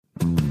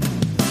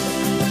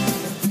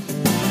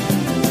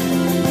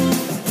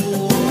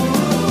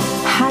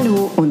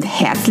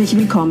Herzlich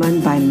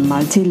willkommen bei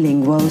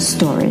Multilingual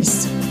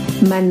Stories.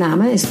 Mein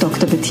Name ist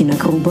Dr. Bettina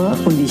Gruber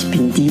und ich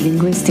bin die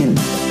Linguistin.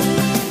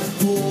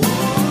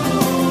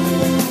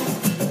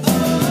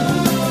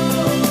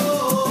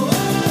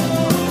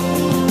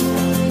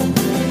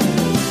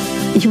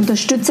 Ich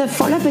unterstütze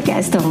voller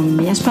Begeisterung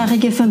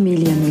mehrsprachige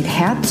Familien mit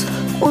Herz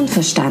und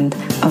Verstand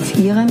auf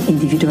ihrem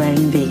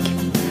individuellen Weg,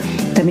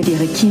 damit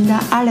ihre Kinder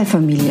alle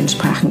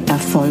Familiensprachen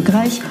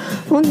erfolgreich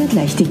und mit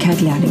Leichtigkeit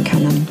lernen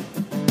können.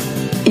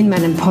 In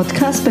meinem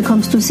Podcast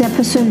bekommst du sehr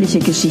persönliche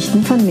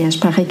Geschichten von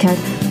Mehrsprachigkeit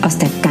aus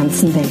der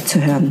ganzen Welt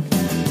zu hören.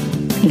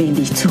 Lehn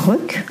dich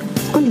zurück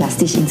und lass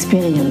dich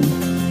inspirieren.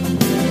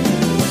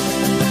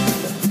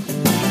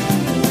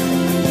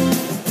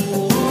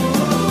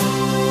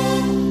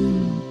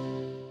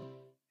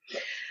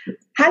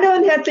 Hallo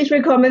und herzlich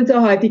willkommen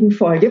zur heutigen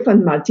Folge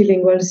von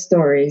Multilingual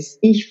Stories.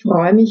 Ich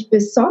freue mich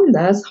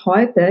besonders,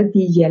 heute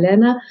die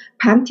Jelena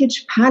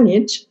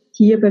Pantic-Panic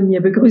hier bei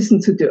mir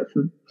begrüßen zu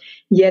dürfen.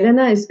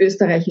 Jelena ist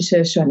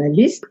österreichische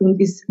Journalist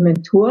und ist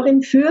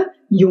Mentorin für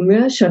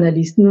junge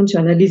Journalisten und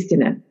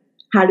Journalistinnen.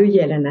 Hallo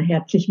Jelena,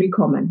 herzlich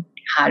willkommen.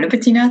 Hallo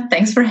Bettina,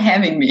 thanks for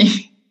having me.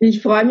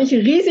 Ich freue mich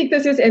riesig,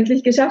 dass wir es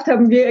endlich geschafft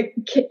haben.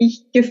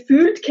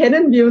 Gefühlt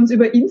kennen wir uns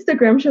über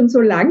Instagram schon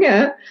so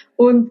lange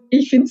und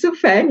ich finde es so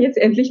fein, jetzt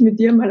endlich mit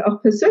dir mal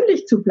auch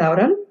persönlich zu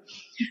plaudern.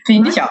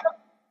 Finde ich auch.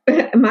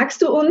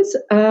 Magst du uns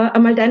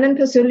einmal deinen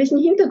persönlichen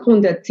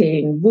Hintergrund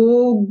erzählen?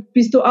 Wo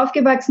bist du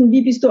aufgewachsen?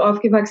 Wie bist du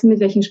aufgewachsen?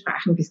 Mit welchen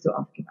Sprachen bist du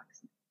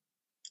aufgewachsen?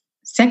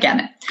 Sehr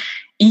gerne.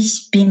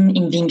 Ich bin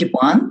in Wien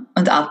geboren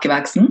und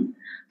aufgewachsen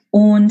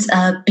und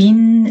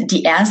bin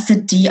die erste,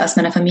 die aus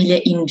meiner Familie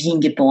in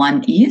Wien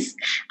geboren ist.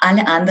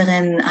 Alle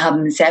anderen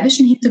haben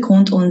serbischen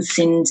Hintergrund und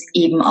sind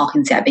eben auch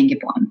in Serbien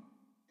geboren.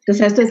 Das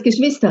heißt, du hast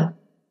Geschwister?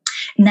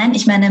 Nein,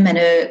 ich meine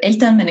meine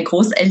Eltern, meine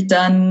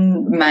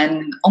Großeltern,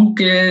 mein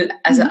Onkel,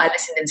 also alle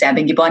sind in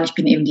Serbien geboren. Ich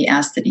bin eben die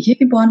erste, die hier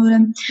geboren wurde.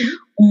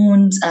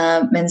 Und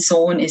mein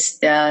Sohn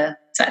ist der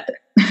zweite.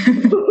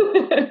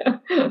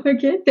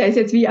 Okay, der ist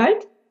jetzt wie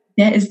alt?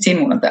 Der ist 10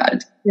 Monate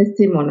alt. Der ist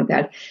 10 Monate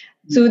alt.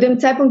 Zu dem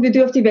Zeitpunkt, wie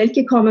du auf die Welt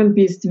gekommen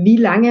bist, wie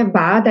lange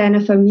war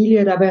deine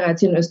Familie da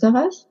bereits in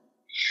Österreich?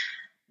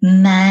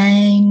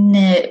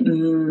 Meine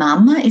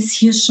Mama ist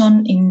hier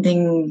schon in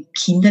den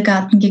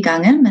Kindergarten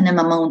gegangen, meine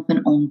Mama und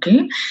mein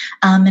Onkel.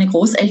 Meine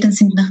Großeltern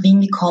sind nach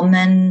Wien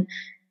gekommen,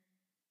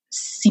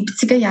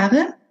 70er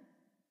Jahre.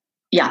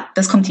 Ja,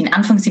 das kommt hin,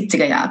 Anfang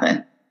 70er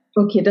Jahre.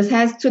 Okay, das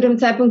heißt, zu dem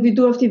Zeitpunkt, wie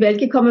du auf die Welt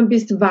gekommen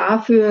bist,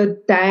 war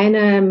für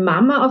deine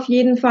Mama auf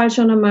jeden Fall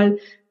schon einmal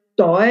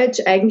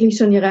Deutsch eigentlich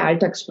schon ihre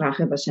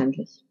Alltagssprache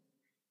wahrscheinlich?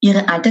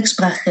 Ihre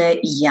Alltagssprache,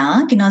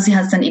 ja, genau, sie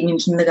hat es dann eben im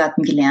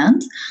Kindergarten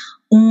gelernt.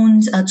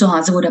 Und zu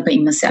Hause wurde aber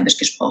immer Serbisch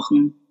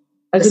gesprochen.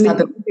 Also mit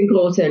den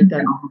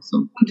Großeltern? Auch so.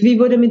 Und wie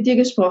wurde mit dir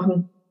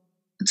gesprochen?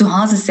 Zu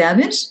Hause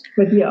Serbisch.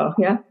 Bei dir auch,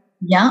 ja?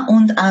 Ja,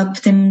 und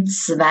ab dem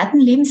 2.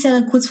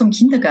 Lebensjahr, kurz vorm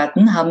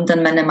Kindergarten, haben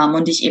dann meine Mama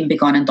und ich eben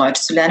begonnen, Deutsch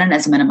zu lernen.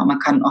 Also meine Mama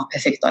kann auch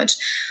perfekt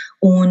Deutsch.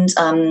 Und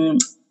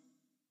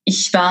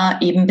ich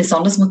war eben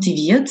besonders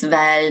motiviert,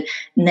 weil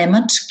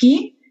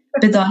Nematschki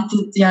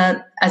bedeutet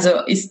ja, also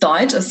ist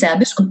Deutsch, also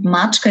Serbisch, und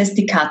Matschka ist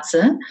die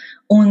Katze.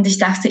 Und ich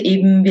dachte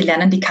eben, wir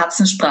lernen die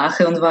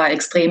Katzensprache und war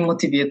extrem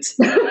motiviert,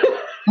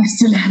 das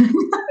zu lernen.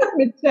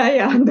 Mit 2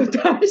 Jahren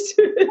total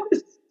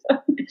süß.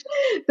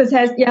 Das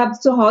heißt, ihr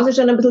habt zu Hause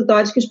schon ein bisschen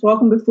Deutsch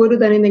gesprochen, bevor du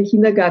dann in den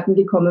Kindergarten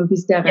gekommen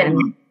bist, der rein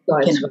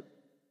Deutsch war.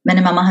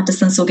 Meine Mama hat es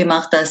dann so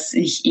gemacht, dass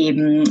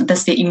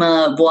wir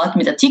immer Wort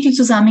mit Artikel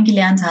zusammen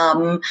gelernt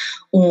haben.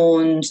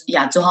 Und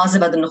ja, zu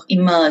Hause war dann noch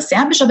immer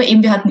Serbisch, aber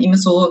eben wir hatten immer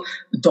so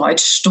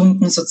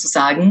Deutschstunden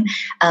sozusagen.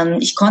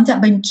 Ich konnte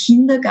aber im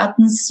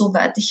Kindergarten,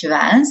 soweit ich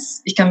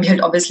weiß, ich kann mich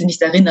halt obviously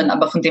nicht erinnern,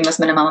 aber von dem, was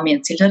meine Mama mir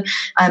erzählt hat,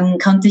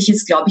 konnte ich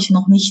jetzt, glaube ich,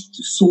 noch nicht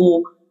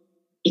so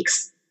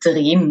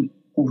extrem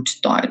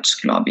gut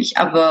Deutsch, glaube ich.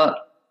 Aber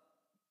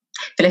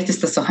vielleicht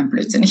ist das doch ein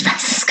Blödsinn, ich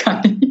weiß es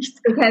gar nicht.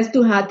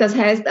 Das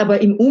heißt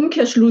aber im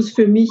Umkehrschluss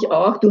für mich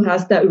auch, du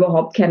hast da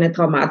überhaupt keine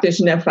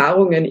traumatischen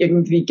Erfahrungen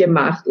irgendwie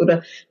gemacht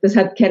oder das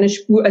hat keine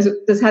Spur, also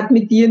das hat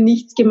mit dir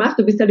nichts gemacht.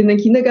 Du bist halt in den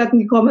Kindergarten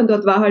gekommen,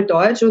 dort war halt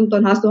Deutsch und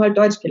dann hast du halt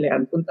Deutsch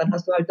gelernt und dann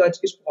hast du halt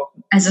Deutsch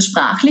gesprochen. Also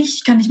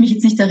sprachlich kann ich mich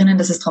jetzt nicht erinnern,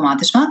 dass es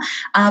traumatisch war,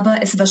 aber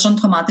es war schon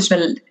traumatisch,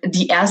 weil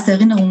die erste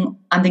Erinnerung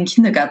an den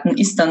Kindergarten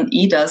ist dann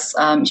dass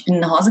ich bin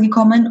nach Hause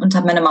gekommen und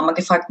habe meine Mama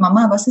gefragt,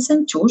 Mama, was ist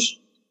ein Tschusch?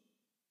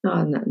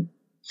 Ah, nein.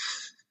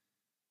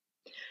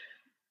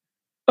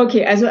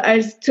 Okay, also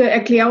zur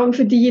Erklärung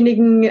für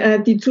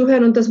diejenigen, die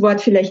zuhören und das Wort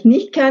vielleicht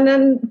nicht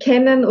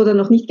kennen oder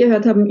noch nicht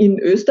gehört haben, in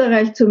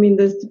Österreich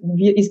zumindest,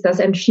 ist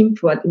das ein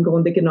Schimpfwort im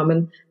Grunde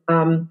genommen,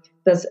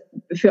 das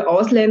für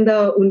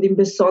Ausländer und im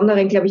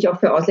Besonderen, glaube ich, auch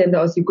für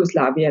Ausländer aus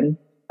Jugoslawien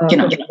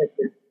genau.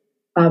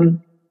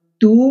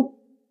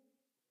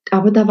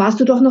 Aber da warst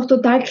du doch noch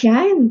total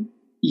klein.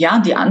 Ja,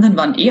 die anderen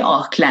waren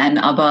auch klein,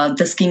 aber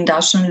das ging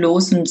da schon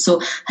los und so,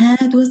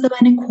 du hast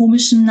aber einen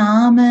komischen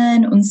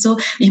Namen und so.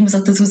 Ich muss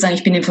auch dazu sagen,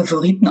 ich bin in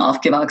Favoriten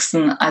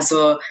aufgewachsen,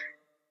 also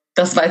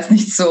das war jetzt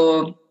nicht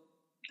so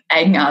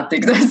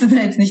eigenartig, dass da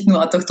jetzt nicht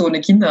nur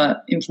autochtone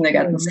Kinder im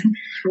Kindergarten sind.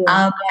 Ja.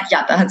 Aber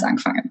ja, da hat es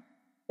angefangen.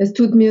 Es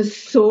tut mir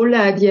so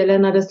leid,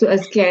 Jelena, dass du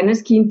als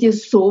kleines Kind dir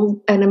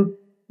so einen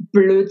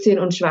Blödsinn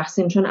und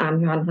Schwachsinn schon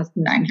anhören hast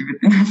müssen. Danke.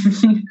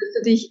 Dass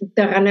du dich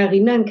daran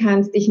erinnern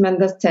kannst, ich meine,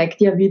 das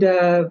zeigt ja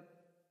wieder,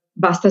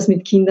 was das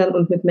mit Kindern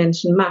und mit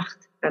Menschen macht.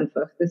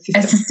 Einfach. Es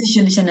ist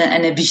sicherlich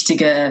eine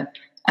wichtige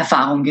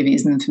Erfahrung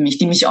gewesen für mich,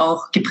 die mich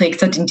auch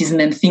geprägt hat in diesem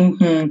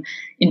Empfinden,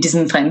 in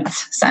diesem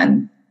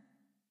Fremdsein.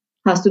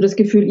 Hast du das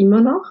Gefühl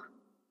immer noch?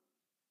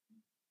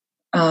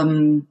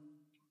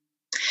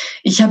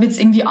 Ich habe jetzt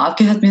irgendwie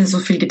aufgehört, mir so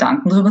viel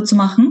Gedanken darüber zu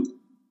machen,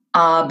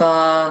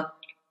 aber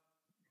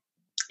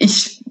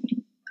ich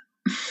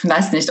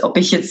weiß nicht, ob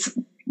ich jetzt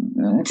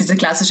diese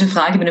klassische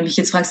Frage, wenn du mich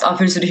jetzt fragst,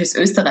 fühlst du dich als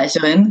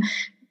Österreicherin,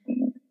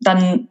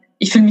 dann,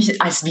 ich fühle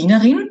mich als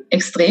Wienerin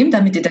extrem,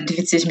 damit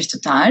identifiziere ich mich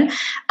total,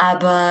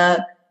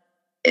 aber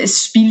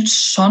es spielt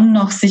schon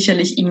noch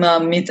sicherlich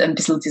immer mit ein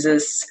bisschen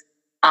dieses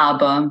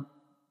Aber.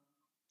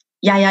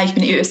 Ja, ich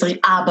bin Österreich,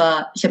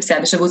 aber ich habe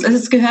serbische Wurzeln.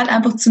 Also es gehört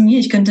einfach zu mir.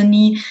 Ich könnte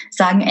nie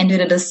sagen,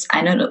 entweder das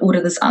eine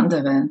oder das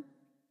andere.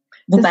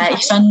 Wobei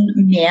ich schon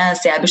mehr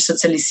serbisch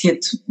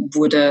sozialisiert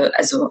wurde,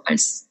 also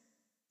als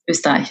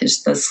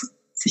österreichisch, das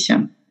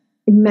sicher.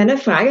 Meine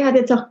Frage hat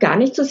jetzt auch gar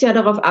nicht so sehr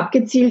darauf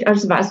abgezielt,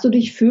 als was du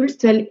dich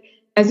fühlst, weil,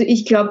 also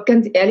ich glaube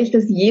ganz ehrlich,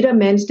 dass jeder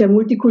Mensch, der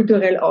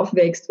multikulturell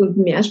aufwächst und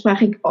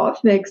mehrsprachig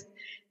aufwächst,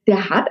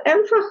 der hat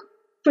einfach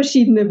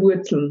verschiedene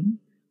Wurzeln.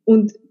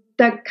 Und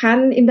da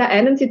kann in der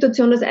einen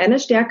Situation das eine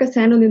stärker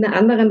sein und in der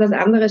anderen das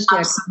andere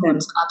stärker sein.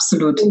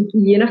 Absolut. Und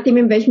je nachdem,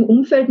 in welchem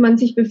Umfeld man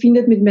sich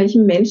befindet, mit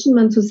welchen Menschen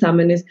man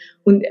zusammen ist.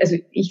 Und also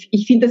ich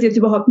finde das jetzt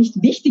überhaupt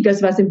nicht wichtig,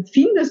 als was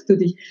empfindest du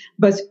dich.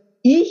 Was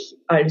ich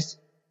als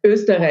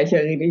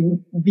Österreicherin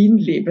in Wien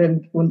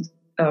lebend und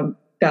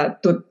da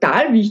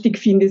total wichtig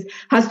finde, ist,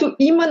 hast du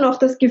immer noch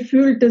das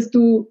Gefühl, dass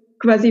du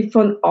quasi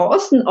von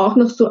außen auch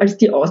noch so als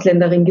die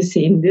Ausländerin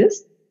gesehen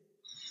wirst?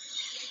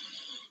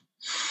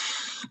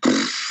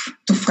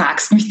 Du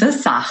fragst mich da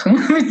Sachen,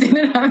 mit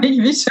denen habe ich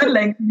mich schon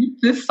länger nicht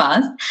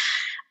befasst.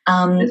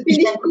 Das finde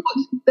ich gut,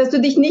 dass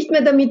du dich nicht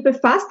mehr damit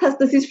befasst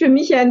hast. Das ist für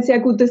mich ein sehr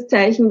gutes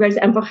Zeichen, weil es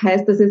einfach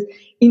heißt, dass es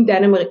in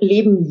deinem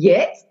Leben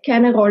jetzt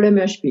keine Rolle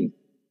mehr spielt.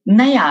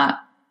 Naja,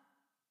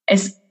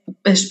 es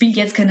spielt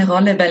jetzt keine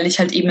Rolle, weil ich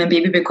halt eben ein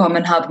Baby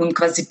bekommen habe und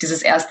quasi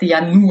dieses erste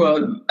Jahr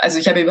nur, also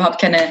ich habe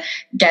überhaupt keine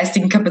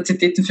geistigen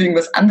Kapazitäten für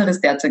irgendwas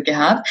anderes derzeit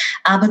gehabt.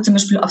 Aber zum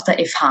Beispiel auf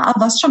der FH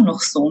war es schon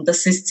noch so und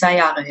das ist 2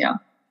 Jahre her.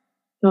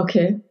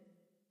 Okay.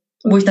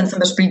 Wo ich dann zum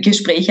Beispiel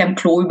Gespräche am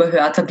Klo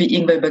überhört habe, wie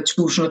irgendwer über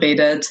Duschen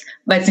redet.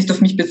 War jetzt nicht auf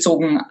mich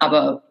bezogen,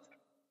 aber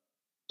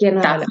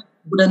genau.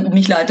 Oder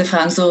mich Leute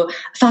fragen so,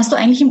 fahrst du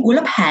eigentlich im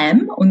Urlaub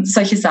heim? Und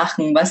solche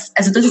Sachen.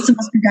 Also das ist zum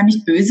Beispiel gar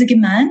nicht böse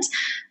gemeint,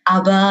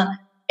 aber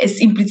es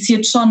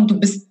impliziert schon, du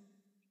bist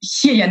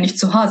hier ja nicht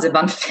zu Hause.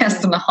 Wann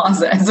fährst du nach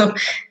Hause? Also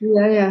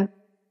ja.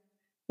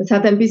 Das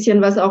hat ein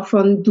bisschen was auch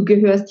von, du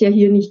gehörst ja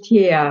hier nicht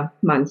her,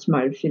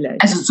 manchmal vielleicht.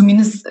 Also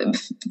zumindest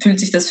fühlt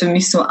sich das für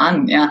mich so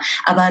an, ja.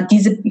 Aber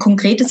diese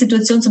konkrete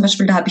Situation zum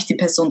Beispiel, da habe ich die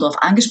Person darauf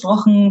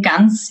angesprochen,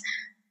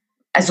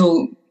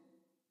 also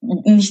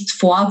nicht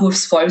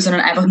vorwurfsvoll,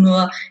 sondern einfach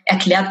nur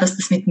erklärt, was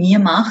das mit mir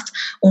macht.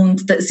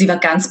 Und sie war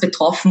ganz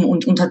betroffen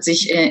und hat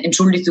sich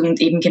entschuldigt und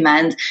eben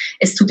gemeint,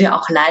 es tut ihr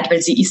auch leid,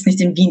 weil sie ist nicht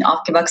in Wien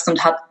aufgewachsen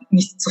und hat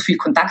nicht so viel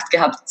Kontakt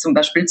gehabt, zum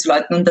Beispiel zu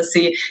Leuten, und dass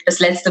sie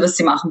das Letzte, was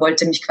sie machen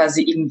wollte, mich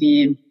quasi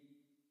irgendwie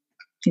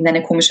in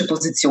eine komische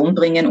Position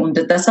bringen.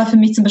 Und das war für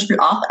mich zum Beispiel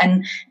auch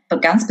ein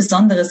ganz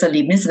besonderes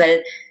Erlebnis,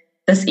 weil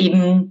das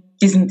eben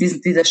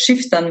dieser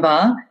Shift dann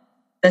war,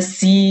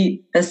 dass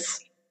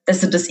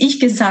ich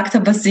gesagt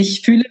habe, was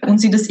ich fühle, und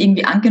sie das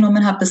irgendwie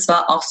angenommen hat, das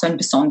war auch so ein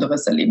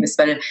besonderes Erlebnis,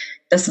 weil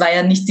das war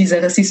ja nicht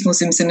dieser Rassismus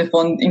im Sinne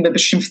von, irgendwer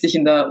beschimpft dich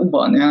in der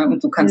U-Bahn, ja,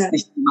 und du kannst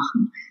nicht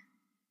machen.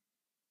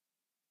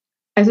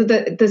 Also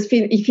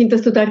ich finde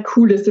das total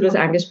cool, dass du das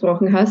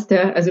angesprochen hast,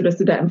 ja, also dass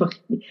du da einfach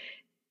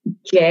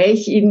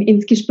gleich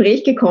ins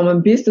Gespräch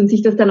gekommen bist und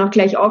sich das dann auch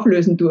gleich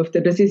auflösen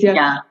durfte. Das ist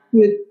ja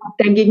für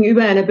dein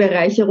Gegenüber eine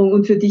Bereicherung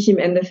und für dich im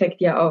Endeffekt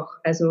ja auch.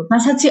 Also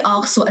was hat sie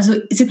auch so, also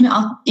sie hat mir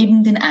auch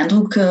eben den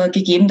Eindruck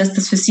gegeben, dass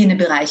das für sie eine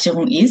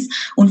Bereicherung ist,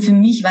 und für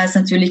mich war es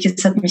natürlich,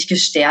 es hat mich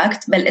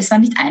gestärkt, weil es war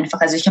nicht einfach,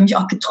 also ich habe mich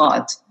auch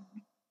getraut.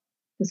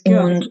 Das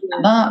und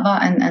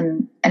war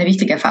eine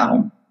wichtige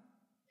Erfahrung.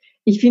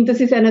 Ich finde, das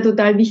ist eine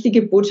total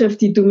wichtige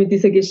Botschaft, die du mit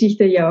dieser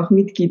Geschichte ja auch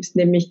mitgibst,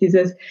 nämlich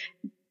dieses: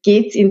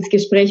 Geht's ins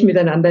Gespräch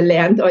miteinander,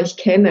 lernt euch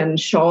kennen,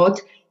 schaut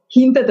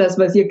hinter das,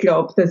 was ihr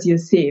glaubt, dass ihr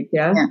seht,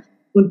 ja.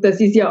 Und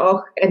das ist ja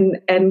auch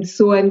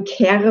ein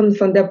Kern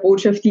von der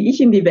Botschaft, die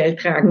ich in die Welt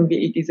tragen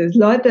will.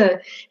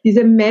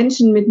 Diese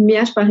Menschen mit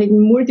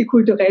mehrsprachigem,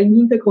 multikulturellen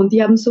Hintergrund,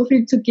 die haben so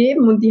viel zu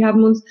geben und die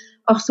haben uns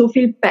auch so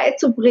viel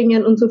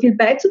beizubringen und so viel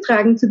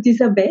beizutragen zu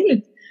dieser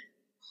Welt.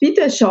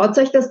 Bitte schaut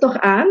euch das doch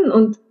an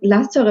und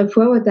lasst eure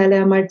Vorurteile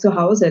einmal zu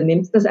Hause.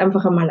 Nehmt das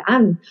einfach einmal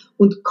an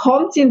und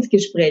kommt ins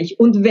Gespräch.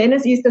 Und wenn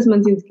es ist, dass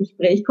man ins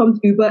Gespräch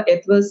kommt über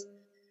etwas,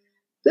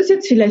 das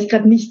jetzt vielleicht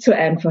gerade nicht so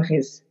einfach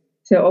ist.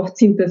 Sehr oft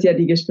sind das ja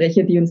die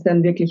Gespräche, die uns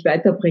dann wirklich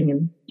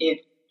weiterbringen.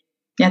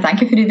 Ja,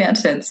 danke für die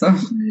Wertschätzung.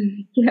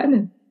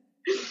 Gerne.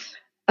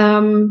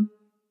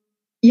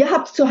 Ihr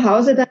habt zu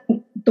Hause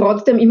dann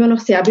trotzdem immer noch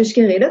Serbisch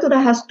geredet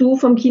oder hast du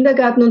vom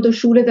Kindergarten und der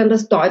Schule dann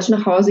das Deutsch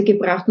nach Hause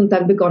gebracht und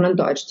dann begonnen,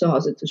 Deutsch zu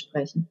Hause zu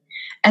sprechen?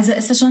 Also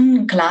es ist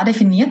schon klar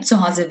definiert,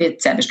 zu Hause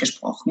wird Serbisch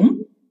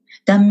gesprochen,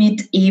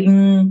 damit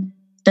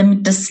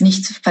das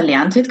nicht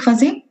verlernt wird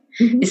quasi.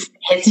 Es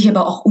hätte sich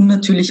aber auch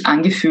unnatürlich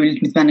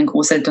angefühlt, mit meinen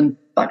Großeltern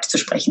Deutsch zu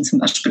sprechen zum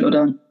Beispiel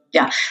oder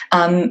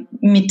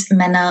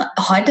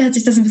heute hat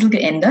sich das ein bisschen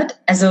geändert.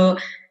 Also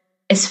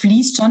es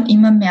fließt schon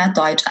immer mehr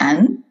Deutsch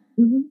ein.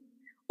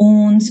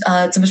 Und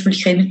zum Beispiel,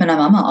 ich rede mit meiner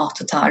Mama auch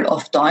total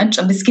oft Deutsch,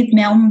 aber es geht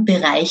mehr um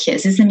Bereiche.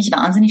 Es ist nämlich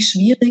wahnsinnig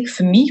schwierig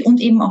für mich und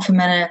eben auch für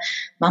meine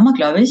Mama,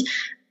 glaube ich,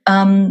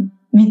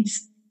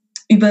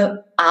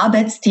 über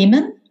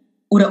Arbeitsthemen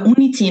oder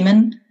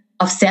Uni-Themen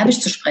auf Serbisch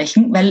zu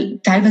sprechen, weil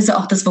teilweise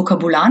auch das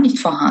Vokabular nicht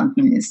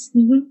vorhanden ist.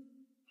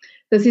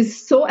 Das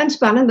ist so ein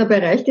spannender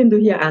Bereich, den du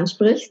hier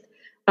ansprichst,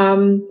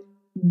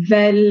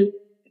 weil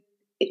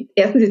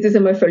erstens ist das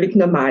einmal völlig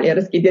normal. Ja,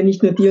 das geht ja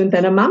nicht nur dir und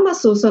deiner Mama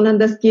so, sondern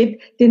das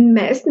geht den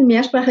meisten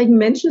mehrsprachigen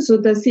Menschen so,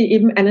 dass sie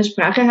eben eine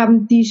Sprache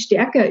haben, die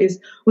stärker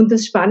ist. Und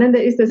das Spannende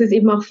ist, dass es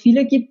eben auch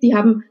viele gibt, die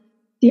haben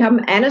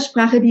eine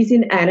Sprache, die ist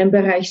in einem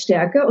Bereich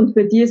stärker. Und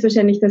bei dir ist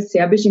wahrscheinlich das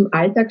Serbisch im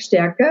Alltag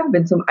stärker,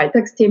 wenn es um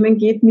Alltagsthemen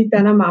geht mit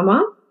deiner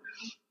Mama.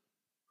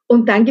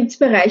 Und dann gibt es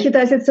Bereiche,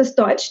 da ist jetzt das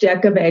Deutsch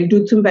stärker, weil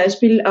du zum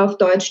Beispiel auf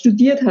Deutsch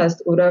studiert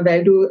hast oder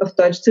weil du auf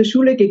Deutsch zur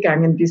Schule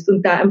gegangen bist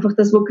und da einfach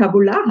das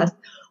Vokabular hast.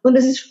 Und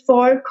das ist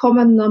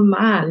vollkommen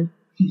normal.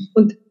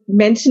 Und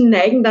Menschen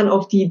neigen dann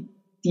oft, die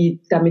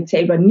damit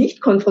selber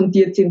nicht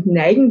konfrontiert sind,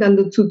 neigen dann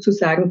dazu zu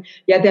sagen,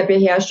 ja, der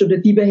beherrscht oder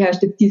die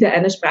beherrscht jetzt diese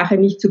eine Sprache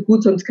nicht so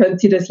gut, sonst könnte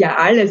sie das ja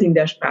alles in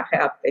der Sprache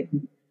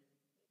abdecken.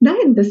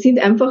 Nein, das sind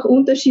einfach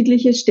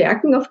unterschiedliche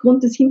Stärken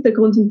aufgrund des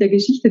Hintergrunds und der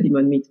Geschichte, die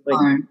man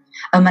mitbringt.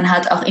 Aber man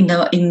hat auch in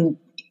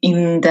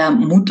der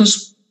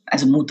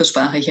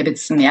Muttersprache, ich habe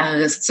jetzt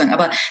mehrere sozusagen,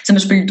 aber zum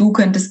Beispiel du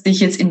könntest dich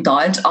jetzt in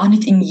Deutsch auch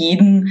nicht in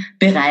jeden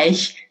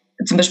Bereich,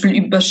 zum Beispiel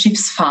über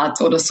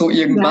Schiffsfahrt oder so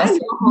irgendwas. Nein,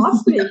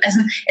 überhaupt nicht. Also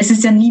es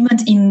ist ja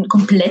niemand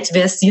komplett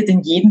versiert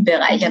in jedem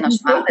Bereich einer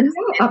Sprache.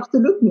 Ja,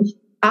 absolut nicht.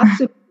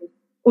 Absolut nicht.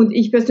 Und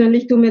ich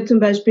persönlich tue mir zum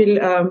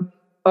Beispiel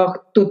auch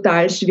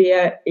total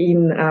schwer,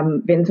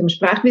 wenn es um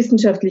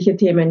sprachwissenschaftliche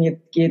Themen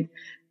jetzt geht,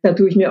 da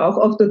tue ich mir auch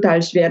oft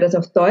total schwer, das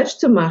auf Deutsch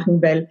zu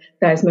machen, weil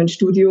da ist mein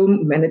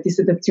Studium, meine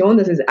Dissertation,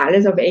 das ist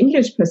alles auf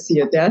Englisch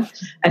passiert. Ja?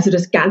 Also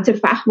das ganze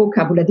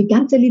Fachvokabular, die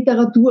ganze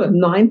Literatur,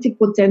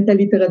 90% der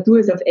Literatur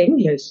ist auf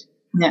Englisch.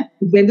 Ja.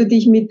 Und wenn du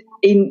dich mit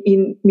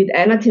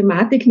einer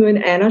Thematik nur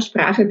in einer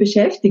Sprache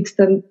beschäftigst,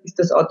 dann ist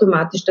das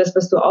automatisch das,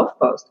 was du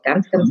aufbaust.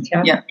 Ganz, ganz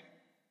klar. Ja.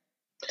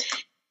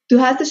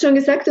 Du hast es schon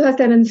gesagt, du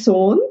hast einen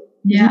Sohn.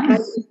 Ja. Wie alt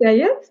ist der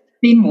jetzt?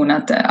 10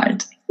 Monate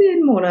alt.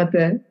 10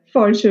 Monate.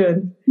 Voll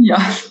schön. Ja.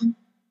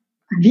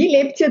 Wie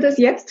lebt ihr das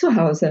jetzt zu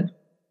Hause?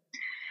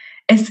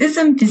 Es ist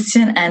ein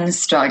bisschen ein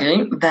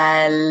Struggle,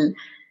 weil,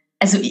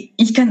 also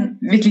ich kann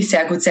wirklich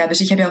sehr gut Serbisch.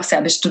 Ich habe ja auch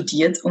Serbisch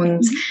studiert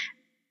und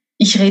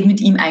ich rede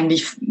mit ihm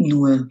eigentlich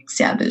nur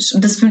Serbisch.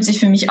 Und das fühlt sich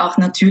für mich auch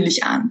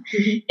natürlich an.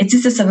 Jetzt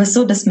ist es aber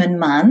so, dass mein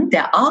Mann,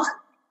 der auch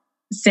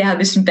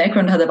serbischen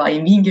Background hat, aber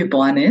in Wien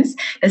geboren ist,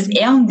 dass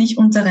er und ich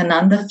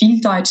untereinander viel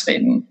Deutsch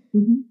reden.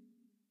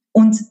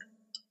 Und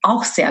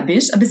auch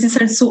Serbisch, aber es ist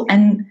halt so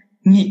ein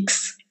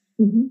Mix.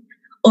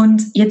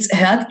 Und jetzt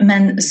hört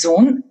mein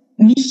Sohn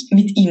mich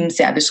mit ihm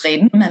Serbisch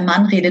reden. Mein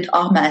Mann redet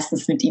auch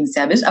meistens mit ihm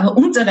Serbisch, aber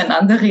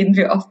untereinander reden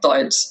wir auf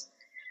Deutsch.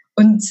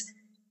 Und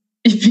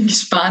ich bin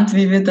gespannt,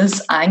 wie wir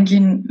das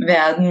angehen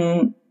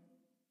werden.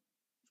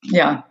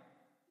 Ja.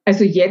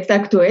 Also jetzt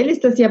aktuell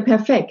ist das ja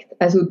perfekt.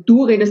 Also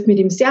du redest mit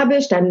ihm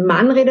Serbisch, dein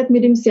Mann redet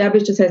mit ihm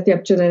Serbisch, das heißt, ihr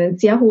habt schon einen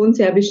sehr hohen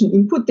serbischen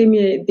Input, den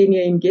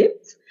ihr ihm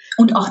gebt.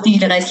 Und auch die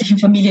restlichen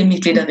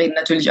Familienmitglieder reden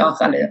natürlich auch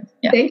alle.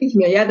 Ja. Denke ich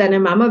mir, ja. Deine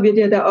Mama wird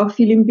ja da auch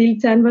viel im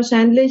Bild sein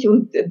wahrscheinlich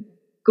und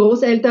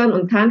Großeltern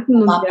und Tanten.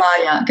 Und Papa,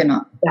 ja, genau.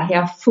 Ja,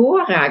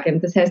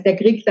 hervorragend. Das heißt, er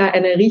kriegt da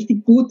eine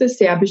richtig gute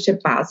serbische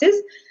Basis.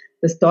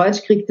 Das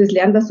Deutsch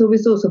lernt er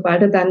sowieso.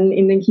 Sobald er dann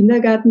in den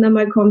Kindergarten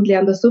einmal kommt,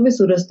 lernt er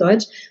sowieso das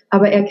Deutsch.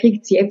 Aber er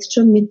kriegt es jetzt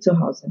schon mit zu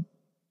Hause.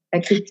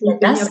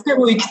 Das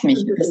beruhigt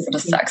mich, dass du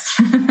das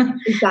sagst.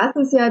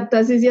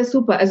 Das ist ja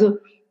super. Also,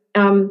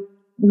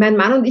 mein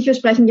Mann und ich, wir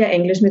sprechen ja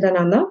Englisch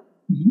miteinander.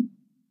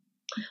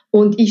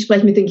 Und ich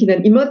spreche mit den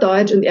Kindern immer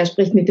Deutsch und er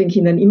spricht mit den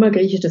Kindern immer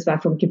Griechisch. Das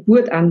war von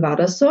Geburt an, war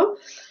das so.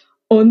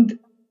 Und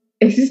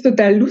es ist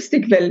total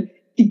lustig, weil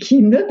die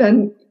Kinder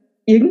dann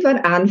irgendwann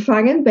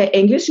anfangen, bei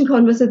englischen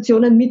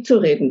Konversationen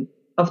mitzureden.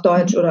 Auf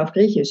Deutsch oder auf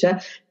Griechisch. Ja.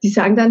 Die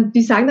sagen dann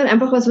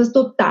einfach was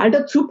total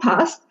dazu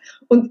passt.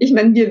 Und ich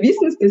meine, wir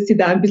wissen es, dass sie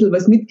da ein bisschen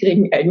was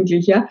mitkriegen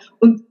eigentlich. Ja.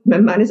 Und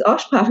mein Mann ist auch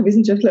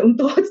Sprachwissenschaftler und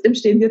trotzdem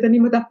stehen wir dann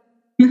immer da,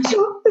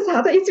 das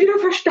hat er jetzt wieder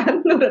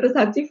verstanden oder das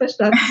hat sie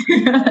verstanden.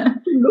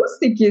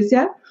 Lustig ist,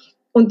 ja.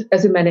 Und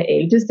also meine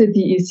Älteste,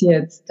 die ist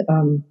jetzt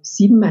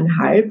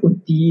 7,5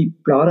 und die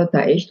plaudert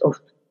da echt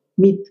oft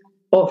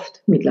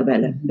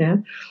mittlerweile.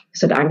 Ja.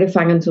 Es hat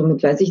angefangen so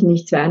mit, weiß ich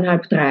nicht,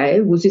 2,5,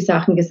 3, wo sie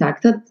Sachen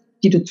gesagt hat,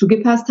 die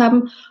dazugepasst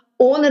haben.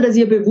 ohne dass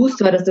ihr bewusst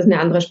war, dass das eine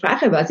andere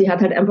Sprache war. Sie hat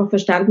halt einfach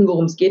verstanden,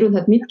 worum es geht und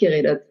hat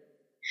mitgeredet.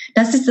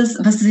 Das ist das,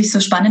 was ich so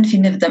spannend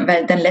finde,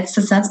 weil dein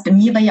letzter Satz, bei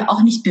mir war ja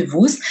auch nicht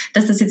bewusst,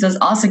 dass das jetzt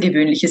was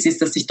Außergewöhnliches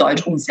ist, dass ich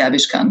Deutsch und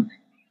Serbisch kann.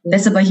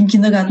 Deshalb war ich im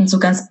Kindergarten so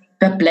ganz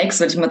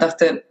perplex, weil ich mir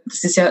dachte,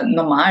 das ist ja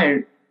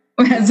normal.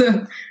 Also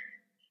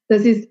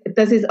das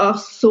ist auch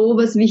so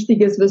was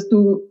Wichtiges, was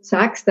du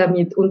sagst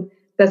damit. Und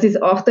das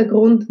ist auch der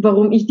Grund,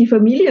 warum ich die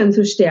Familien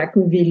so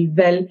stärken will,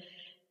 weil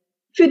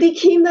für die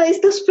Kinder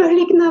ist das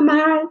völlig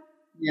normal.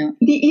 Ja.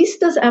 Die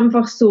ist das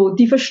einfach so.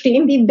 Die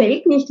verstehen die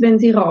Welt nicht, wenn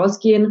sie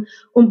rausgehen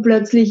und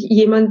plötzlich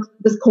jemand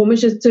was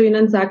Komisches zu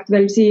ihnen sagt,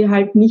 weil sie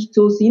halt nicht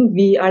so sind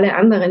wie alle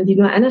anderen, die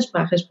nur eine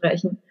Sprache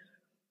sprechen.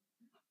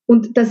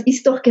 Und das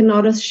ist doch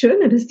genau das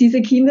Schöne, dass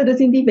diese Kinder das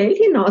in die Welt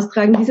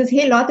hinaustragen. Dieses,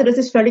 hey Leute, das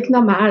ist völlig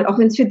normal. Auch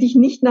wenn es für dich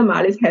nicht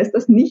normal ist, heißt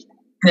das nicht,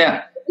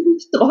 dass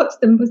es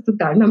trotzdem was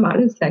total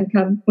Normales sein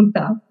kann und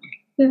darf.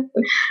 Ja.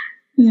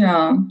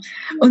 Ja,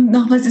 und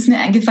noch was ist mir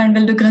eingefallen,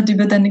 weil du gerade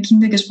über deine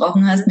Kinder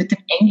gesprochen hast mit dem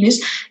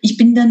Englisch. Ich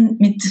bin dann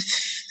mit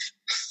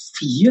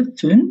 4,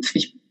 5,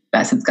 ich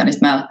weiß jetzt gar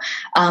nicht mehr,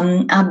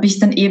 habe ich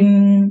dann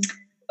eben,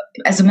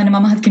 also meine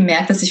Mama hat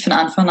gemerkt, dass ich von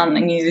Anfang an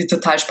irgendwie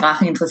total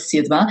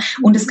spracheninteressiert war.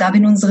 Und es gab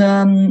in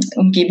unserer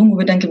Umgebung, wo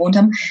wir dann gewohnt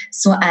haben,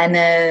 so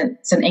einen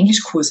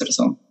Englischkurs oder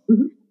so.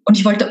 Mhm. Und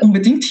ich wollte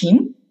unbedingt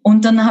hin.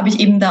 Und dann habe ich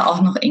eben da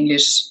auch noch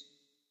Englisch.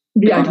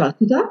 Wie alt warst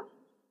du da?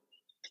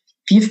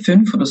 4,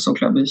 5 oder so,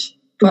 glaube ich.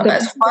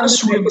 Also vor der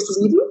Schule.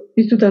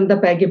 Bist du dann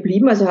dabei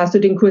geblieben? Also hast du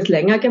den Kurs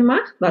länger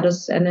gemacht? War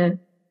das eine...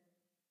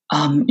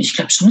 Ich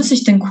glaube schon, dass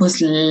ich den Kurs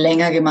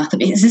länger gemacht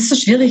habe. Es ist so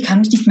schwierig, ich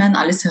kann mich nicht mehr an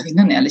alles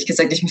erinnern, ehrlich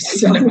gesagt. Ich muss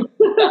das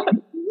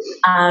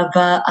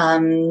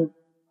Aber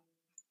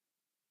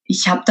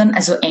ich habe dann,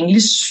 also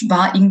Englisch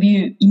war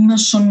irgendwie immer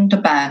schon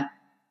dabei.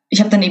 Ich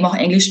habe dann eben auch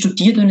Englisch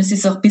studiert und es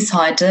ist auch bis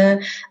heute,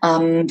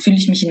 fühle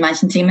ich mich in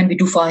manchen Themen, wie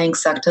du vorhin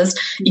gesagt hast,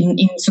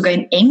 sogar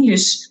in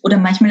Englisch oder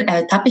manchmal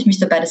ertappe ich mich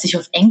dabei, dass ich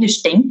auf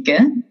Englisch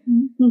denke.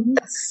 Mhm.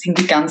 Das ist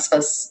irgendwie ganz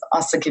was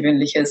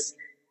Außergewöhnliches.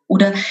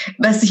 Oder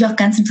was ich auch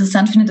ganz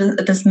interessant finde,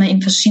 dass man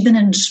in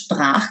verschiedenen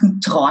Sprachen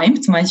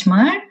träumt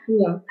manchmal.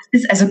 Ja.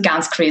 Das ist also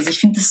ganz crazy. Ich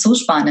finde das so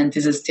spannend,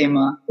 dieses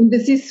Thema. Und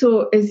es ist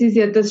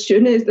ja, das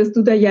Schöne ist, dass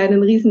du da ja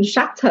einen riesen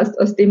Schatz hast,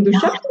 aus dem du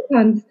schöpfen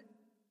kannst.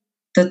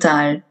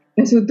 Total.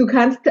 Also du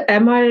kannst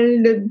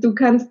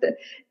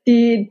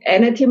die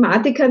eine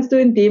Thematik kannst du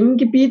in dem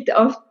Gebiet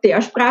auf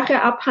der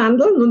Sprache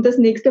abhandeln und das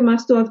nächste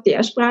machst du auf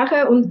der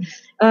Sprache und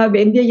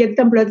wenn dir jetzt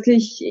dann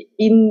plötzlich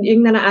in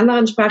irgendeiner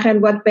anderen Sprache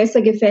ein Wort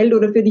besser gefällt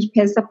oder für dich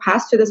besser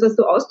passt, für das, was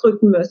du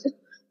ausdrücken möchtest,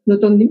 nur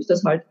dann nimmst du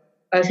das halt.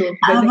 Also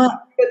wenn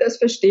der das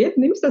versteht,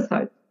 nimmst du das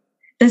halt.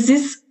 Das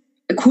ist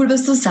cool,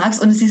 was du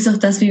sagst und es ist auch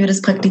das, wie wir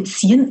das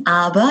praktizieren,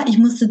 aber ich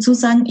muss dazu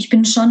sagen, ich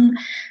bin schon...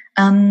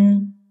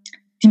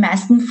 die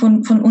meisten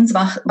von uns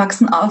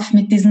wachsen auf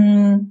mit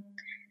diesem,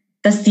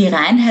 dass die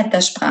Reinheit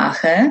der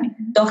Sprache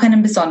doch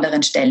einen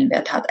besonderen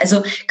Stellenwert hat.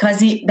 Also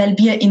quasi, weil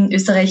wir in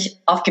Österreich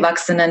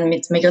Aufgewachsenen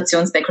mit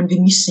Migrationsbackground, wir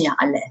mischen ja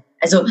alle.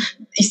 Also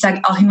ich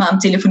sage auch immer am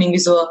Telefon irgendwie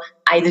so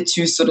Eide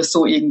tschüss oder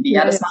so irgendwie.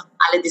 Ja, das machen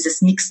alle,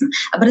 dieses Mixen.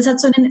 Aber das hat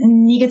so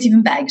einen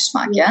negativen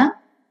Beigeschmack, ja.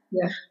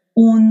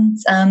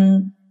 Und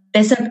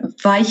deshalb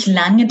war ich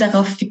lange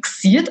darauf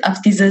fixiert, auf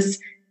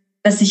dieses,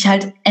 dass ich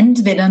halt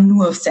entweder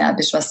nur auf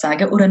Serbisch was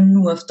sage oder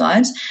nur auf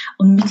Deutsch.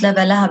 Und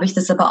mittlerweile habe ich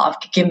das aber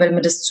aufgegeben, weil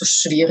mir das zu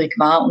schwierig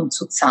war und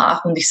zu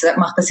zart. Und ich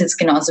mache das jetzt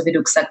genauso, wie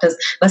du gesagt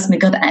hast, was mir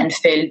gerade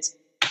einfällt.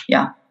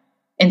 Ja,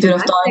 entweder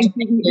auf Deutsch.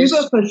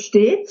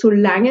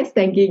 Solange es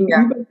dein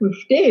Gegenüber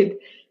versteht,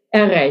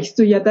 erreichst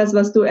du ja das,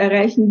 was du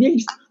erreichen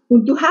willst.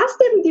 Und du hast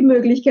eben die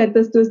Möglichkeit,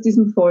 dass du aus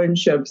diesem Vollen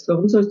schöpfst.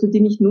 Warum sollst du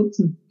die nicht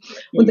nutzen?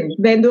 Und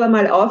wenn du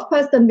einmal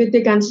aufpasst, dann wird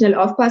dir ganz schnell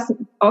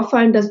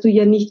auffallen, dass du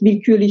ja nicht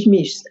willkürlich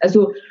mischst.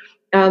 Also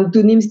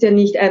du nimmst ja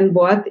nicht ein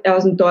Wort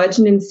aus dem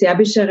Deutschen ins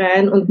Serbische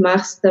rein und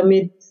machst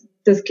damit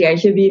das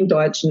Gleiche wie im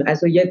Deutschen.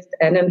 Also jetzt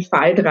einen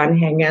Fall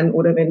dranhängen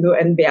oder wenn du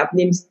ein Verb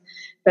nimmst,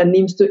 dann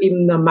nimmst du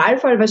im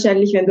Normalfall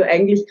wahrscheinlich, wenn du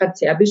eigentlich gerade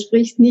Serbisch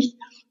sprichst, nicht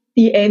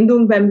die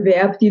Endung beim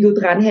Verb, die du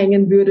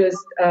dranhängen würdest,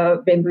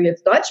 wenn du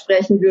jetzt Deutsch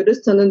sprechen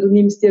würdest, sondern du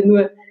nimmst dir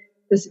nur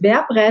das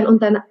Verb rein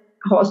und dann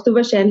haust du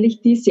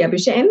wahrscheinlich die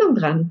serbische Endung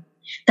dran.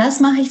 Das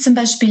mache ich zum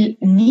Beispiel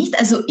nicht,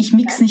 also ich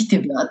mixe nicht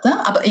die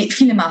Wörter, aber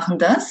viele machen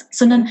das,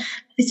 sondern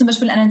ich zum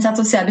Beispiel einen Satz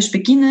auf Serbisch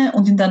beginne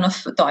und ihn dann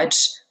auf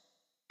Deutsch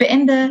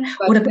beende.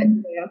 Oder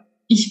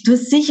du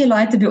hast sicher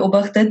Leute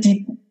beobachtet,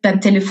 die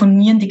beim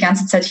Telefonieren die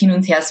ganze Zeit hin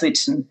und her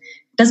switchen.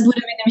 Das wurde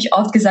mir nämlich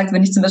oft gesagt,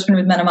 wenn ich zum Beispiel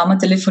mit meiner Mama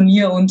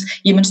telefoniere und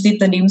jemand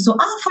steht daneben so,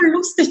 voll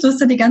lustig, du hast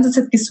ja die ganze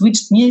Zeit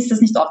geswitcht. Mir ist das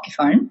nicht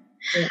aufgefallen.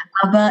 Ja.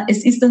 Aber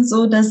es ist dann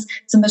so, dass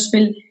zum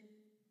Beispiel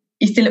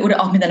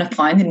oder auch mit einer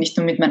Freundin, nicht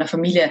nur mit meiner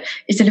Familie,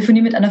 ich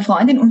telefoniere mit einer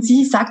Freundin und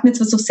sie sagt mir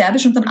jetzt was auf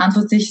Serbisch und dann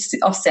antworte ich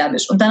auf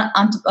Serbisch. Und dann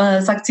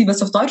sagt sie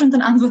was auf Deutsch und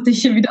dann antworte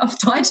ich wieder auf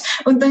Deutsch.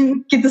 Und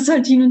dann geht das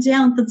halt hin und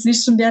her und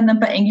dazwischen werden ein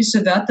paar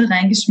englische Wörter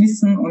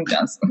reingeschmissen und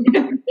ganz.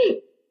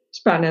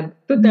 Spannend,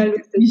 total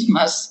lustig. Ich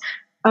mach's.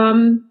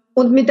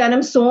 Und mit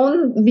deinem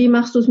Sohn, wie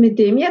machst du es mit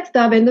dem jetzt?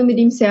 Da, wenn du mit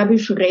ihm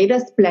Serbisch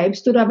redest,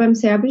 bleibst du da beim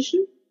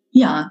Serbischen?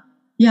 Ja,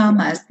 Ja,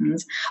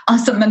 meistens.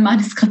 Außer mein Mann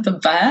ist gerade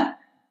dabei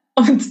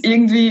und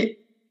irgendwie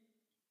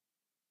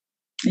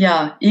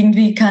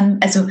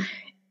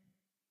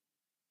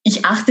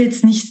ich achte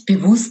jetzt nicht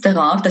bewusst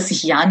darauf, dass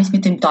ich ja nicht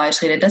mit dem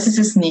Deutsch rede. Das ist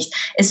es nicht.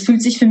 Es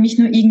fühlt sich für mich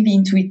nur irgendwie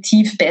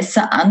intuitiv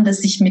besser an,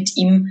 dass ich mit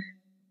ihm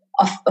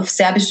auf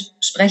Serbisch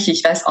spreche.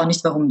 Ich weiß auch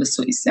nicht, warum das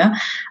so ist, ja.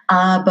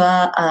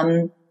 Aber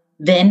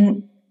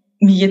wenn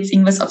mir jetzt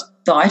irgendwas auf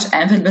Deutsch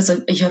einfällt, was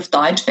ich auf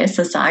Deutsch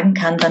besser sagen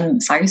kann, dann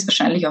sage ich es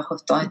wahrscheinlich auch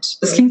auf Deutsch.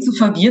 Das klingt so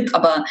verwirrt,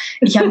 aber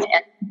ich habe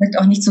mir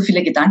auch nicht so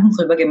viele Gedanken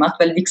drüber gemacht,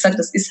 weil, wie gesagt,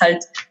 das ist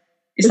halt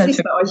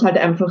bei euch halt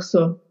einfach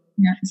so.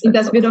 Ja, in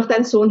das wird auch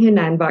dein Sohn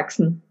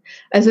hineinwachsen.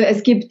 Also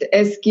es gibt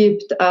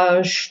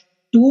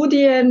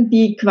Studien,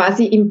 die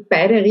quasi in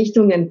beide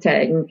Richtungen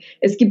zeigen.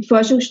 Es gibt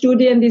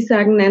Forschungsstudien, die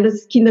sagen, nein,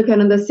 Kinder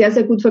können das sehr,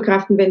 sehr gut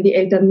verkraften, wenn die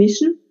Eltern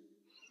mischen.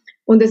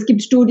 Und es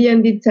gibt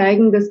Studien, die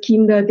zeigen, dass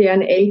Kinder,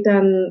 deren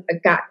Eltern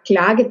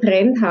klar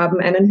getrennt haben,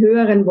 einen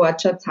höheren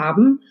Wortschatz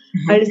haben,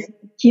 als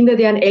Kinder,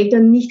 deren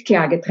Eltern nicht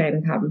klar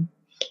getrennt haben.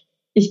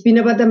 Ich bin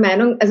aber der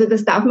Meinung, also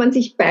das darf man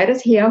sich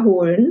beides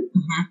herholen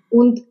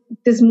und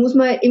das muss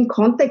man im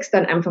Kontext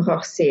dann einfach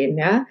auch sehen.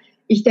 Ja?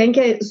 Ich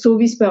denke, so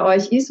wie es bei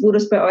euch ist, wo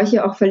das bei euch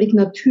ja auch völlig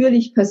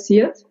natürlich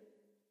passiert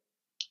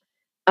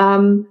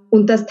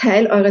und das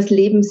Teil eures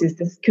Lebens ist,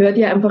 das gehört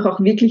ja einfach auch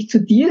wirklich zu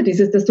dir,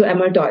 dass du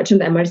einmal Deutsch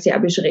und einmal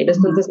Serbisch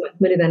redest und das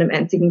manchmal in einem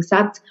einzigen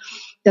Satz,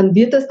 dann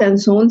wird das dein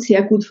Sohn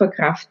sehr gut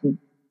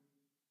verkraften.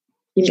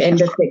 Im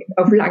Endeffekt,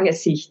 auf lange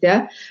Sicht,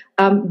 ja.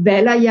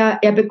 Weil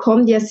er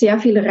bekommt ja sehr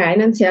viel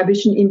reinen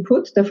serbischen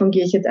Input, davon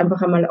gehe ich jetzt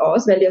einfach einmal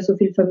aus, weil ja so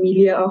viel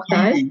Familie auch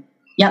da ist.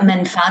 Ja,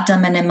 mein Vater,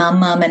 meine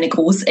Mama, meine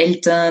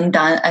Großeltern,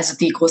 also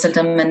die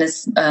Großeltern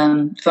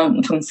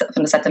von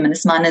der Seite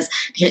meines Mannes,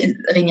 die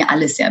reden ja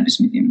alle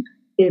Serbisch mit ihm.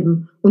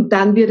 Eben. Und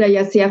dann wird er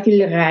ja sehr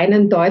viel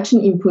reinen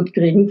deutschen Input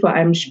kriegen, vor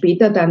allem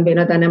später dann, wenn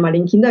er dann einmal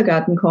in den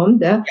Kindergarten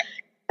kommt, ja.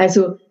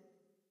 Also,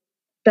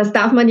 das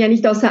darf man ja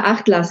nicht außer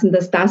Acht lassen,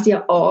 dass das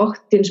ja auch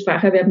den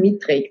Spracherwerb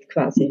mitträgt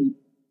quasi.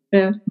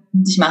 Ja.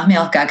 Ich mache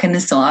mir auch gar keine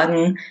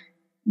Sorgen.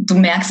 Du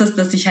merkst es,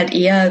 dass ich halt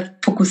eher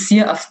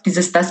fokussiere auf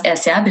dass er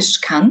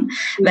Serbisch kann,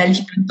 weil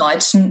beim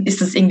Deutschen ist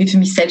das irgendwie für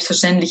mich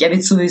selbstverständlich. Er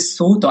wird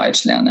sowieso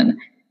Deutsch lernen.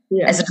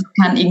 Ja. Also das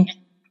kann irgendwie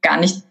gar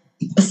nicht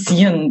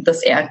passieren,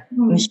 dass er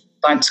nicht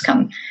Deutsch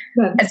kann.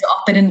 Ja. Also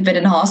auch bei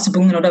den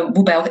Hausübungen oder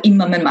wobei auch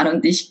immer mein Mann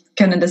und ich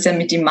können das ja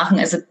mit ihm machen.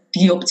 Also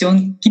die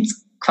Option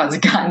gibt's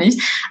quasi gar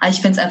nicht. Aber ich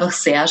finde es einfach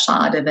sehr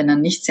schade, wenn er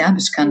nicht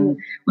Serbisch kann.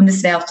 Und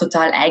es wäre auch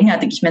total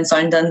eigenartig. Ich meine,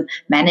 sollen dann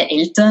meine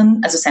Eltern,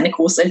 also seine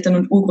Großeltern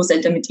und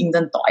Urgroßeltern mit ihm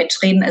dann Deutsch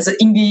reden? Also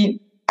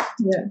irgendwie...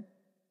 Ja.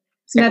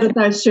 Es wäre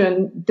total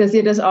schön, dass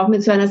ihr das auch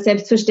mit so einer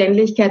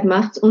Selbstverständlichkeit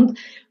macht. Und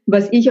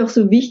was ich auch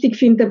so wichtig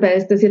finde dabei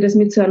ist, dass ihr das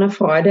mit so einer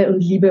Freude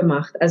und Liebe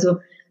macht. Also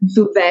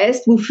du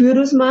weißt, wofür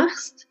du es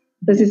machst.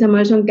 Das ist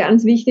einmal schon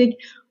ganz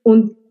wichtig.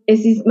 Und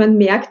man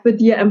merkt bei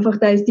dir einfach,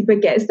 da ist die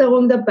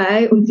Begeisterung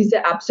dabei und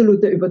diese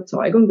absolute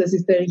Überzeugung, das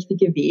ist der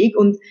richtige Weg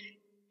und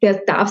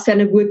der darf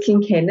seine Wurzeln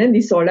kennen,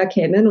 die soll er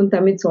kennen und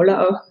damit soll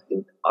er auch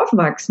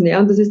aufwachsen, ja,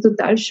 und das ist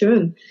total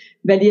schön,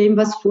 weil ihr ihm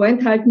was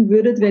vorenthalten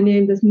würdet, wenn ihr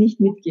ihm das nicht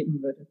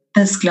mitgeben würdet.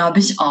 Das glaube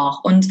ich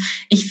auch und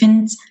ich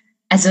finde,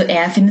 also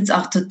er findet es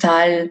auch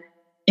total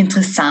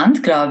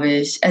interessant, glaube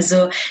ich.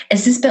 Also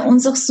es ist bei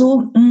uns auch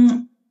so,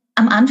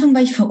 am Anfang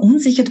war ich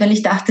verunsichert, weil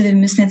ich dachte, wir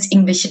müssen jetzt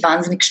irgendwelche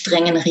wahnsinnig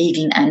strengen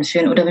Regeln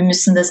einführen oder wir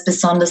müssen das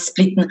besonders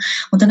splitten.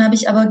 Und dann habe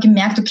ich aber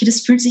gemerkt, okay, das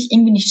fühlt sich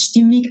irgendwie nicht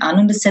stimmig an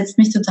und das setzt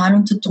mich total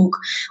unter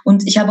Druck.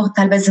 Und ich habe auch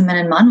teilweise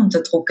meinen Mann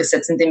unter Druck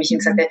gesetzt, indem ich ihm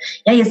gesagt habe,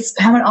 ja, jetzt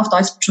hör mal auf,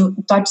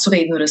 Deutsch zu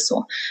reden oder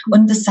so.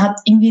 Und das hat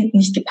irgendwie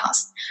nicht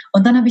gepasst.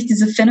 Und dann habe ich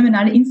diese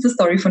phänomenale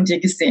Insta-Story von dir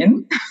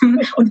gesehen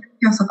und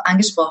mich auch darauf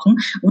angesprochen,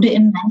 wo du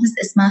eben meintest,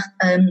 es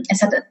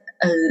hat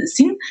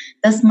Sinn,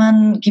 dass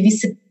man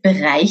gewisse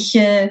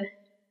Bereiche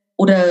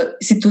oder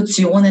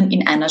Situationen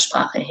in einer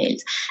Sprache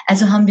hält.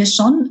 Also haben wir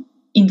schon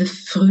in der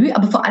Früh,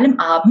 aber vor allem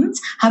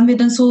abends, haben wir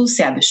dann so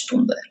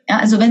Serbischstunde. Ja,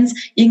 also wenn es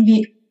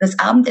irgendwie das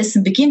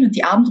Abendessen beginnt und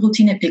die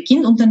Abendroutine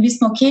beginnt und dann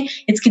wissen wir, okay,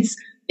 jetzt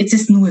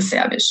ist nur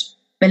Serbisch.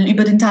 Weil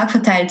über den Tag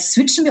verteilt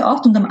switchen wir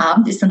oft und am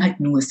Abend ist dann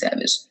halt nur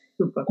Serbisch.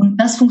 Super. Und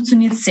das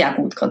funktioniert sehr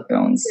gut gerade bei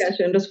uns. Sehr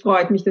schön, das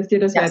freut mich, dass dir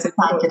das weitergeht.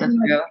 Danke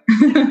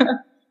dafür.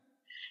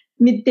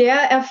 Mit der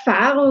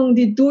Erfahrung,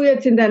 die du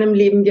jetzt in deinem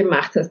Leben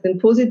gemacht hast, den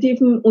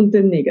positiven und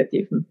den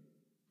negativen,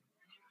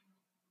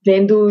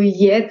 wenn du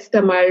jetzt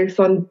einmal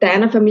von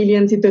deiner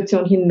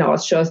Familiensituation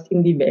hinausschaust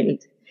in die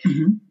Welt,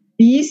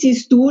 wie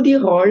siehst du die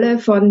Rolle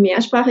von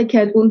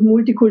Mehrsprachigkeit und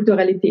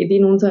Multikulturalität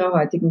in unserer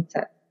heutigen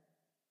Zeit?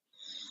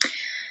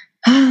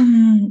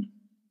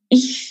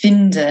 Ich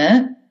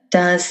finde,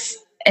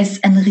 dass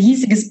es ein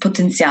riesiges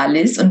Potenzial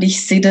ist und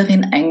ich sehe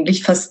darin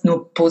eigentlich fast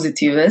nur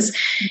Positives.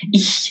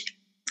 Ich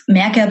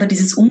merke aber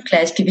dieses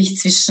Ungleichgewicht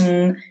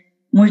zwischen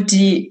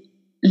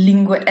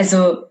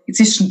also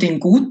zwischen den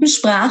guten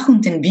Sprachen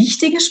und den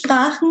wichtigen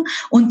Sprachen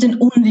und den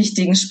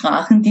unwichtigen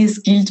Sprachen, die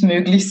es gilt,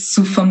 möglichst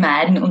zu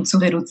vermeiden und zu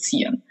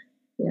reduzieren.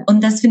 Ja.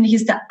 Und das, finde ich,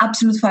 ist der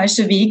absolut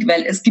falsche Weg,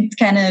 weil es gibt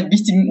keine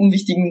wichtigen,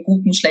 unwichtigen,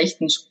 guten,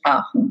 schlechten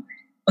Sprachen.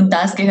 Und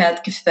das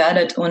gehört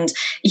gefördert. Und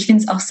ich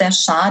finde es auch sehr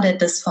schade,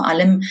 dass vor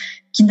allem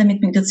Kinder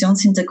mit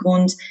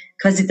Migrationshintergrund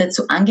quasi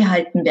dazu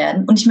angehalten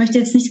werden. Und ich möchte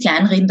jetzt nicht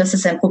kleinreden, dass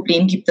es ein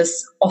Problem gibt,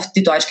 dass oft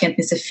die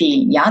Deutschkenntnisse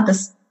fehlen. Ja,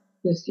 das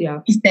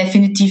ist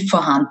definitiv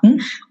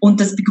vorhanden. Und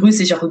das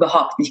begrüße ich auch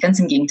überhaupt nicht, ganz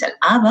im Gegenteil.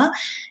 Aber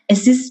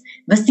es ist,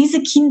 was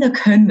diese Kinder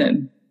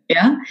können,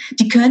 ja,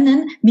 die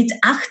können mit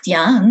 8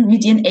 Jahren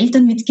mit ihren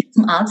Eltern mit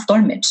zum Arzt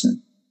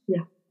dolmetschen.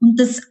 Ja. Und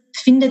das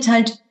findet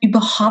halt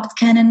überhaupt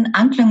keinen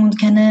Anklang und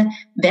keine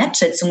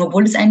Wertschätzung,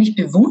 obwohl es eigentlich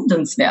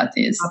bewundernswert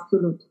ist.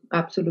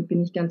 Absolut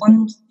bin ich ganz.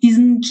 Und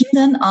diesen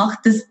Kindern auch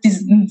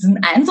diesen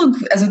Eindruck,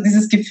 also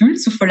dieses Gefühl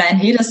zu verleihen,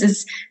 hey, das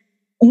ist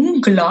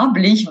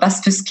unglaublich,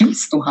 was für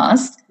Skills du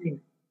hast.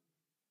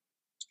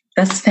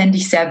 Das fände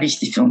ich sehr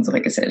wichtig für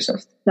unsere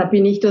Gesellschaft. Da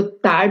bin ich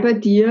total bei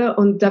dir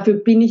und dafür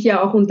bin ich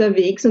ja auch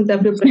unterwegs und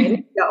dafür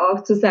brenne ich ja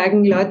auch zu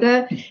sagen,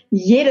 Leute,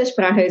 jede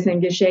Sprache ist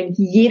ein Geschenk,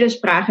 jede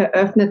Sprache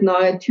öffnet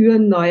neue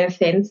Türen, neue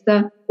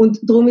Fenster und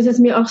darum ist es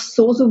mir auch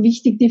so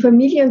wichtig, die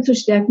Familien zu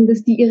stärken,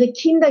 dass die ihre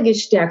Kinder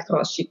gestärkt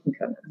rausschicken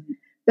können.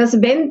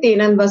 Dass wenn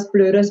denen was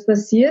Blödes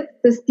passiert,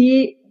 dass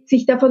die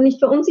sich davon nicht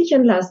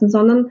verunsichern lassen,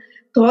 sondern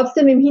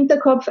trotzdem im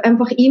Hinterkopf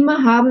einfach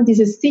immer haben,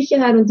 diese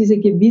Sicherheit und diese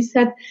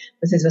Gewissheit,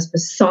 das ist was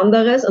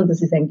Besonderes und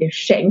das ist ein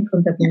Geschenk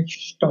und da bin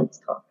ich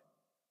stolz drauf.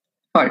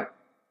 Voll.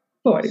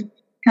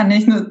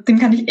 Dem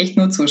kann ich echt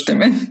nur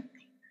zustimmen.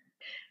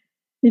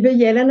 Liebe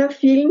Jelena,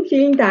 vielen,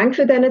 vielen Dank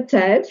für deine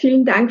Zeit,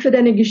 vielen Dank für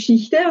deine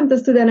Geschichte und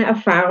dass du deine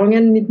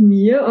Erfahrungen mit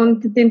mir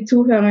und den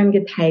Zuhörern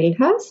geteilt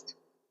hast.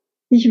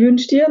 Ich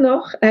wünsche dir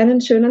noch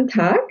einen schönen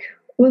Tag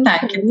und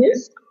danke dir,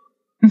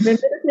 wenn wir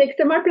das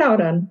nächste Mal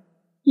plaudern.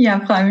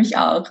 Ja, freue mich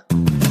auch.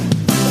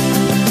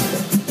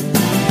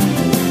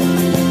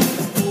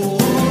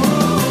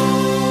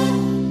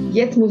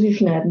 Jetzt muss ich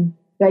schneiden,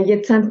 weil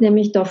jetzt sind sie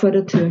nämlich da vor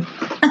der Tür.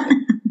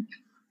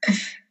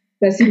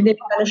 Das sind nämlich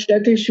meine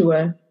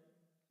Stöckelschuhe.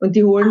 Und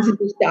die holen sie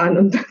mich da an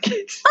und dann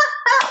geht's.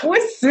 Oh,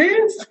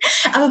 süß.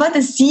 Aber warte,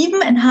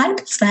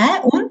 7,5, 2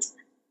 und?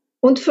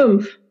 Und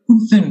 5.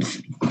 Und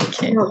 5.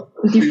 Okay. Ja.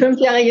 Und die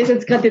 5-Jährige ist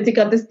jetzt gerade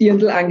das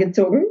Dirndl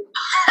angezogen.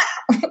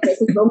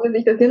 Das ist warum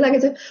ich das Dirndl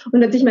angezogen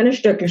und hat sich meine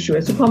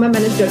Stöckelschuhe. So kommen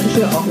meine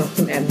Stöckelschuhe auch noch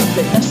zum Einsatz.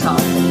 Na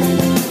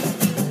schau.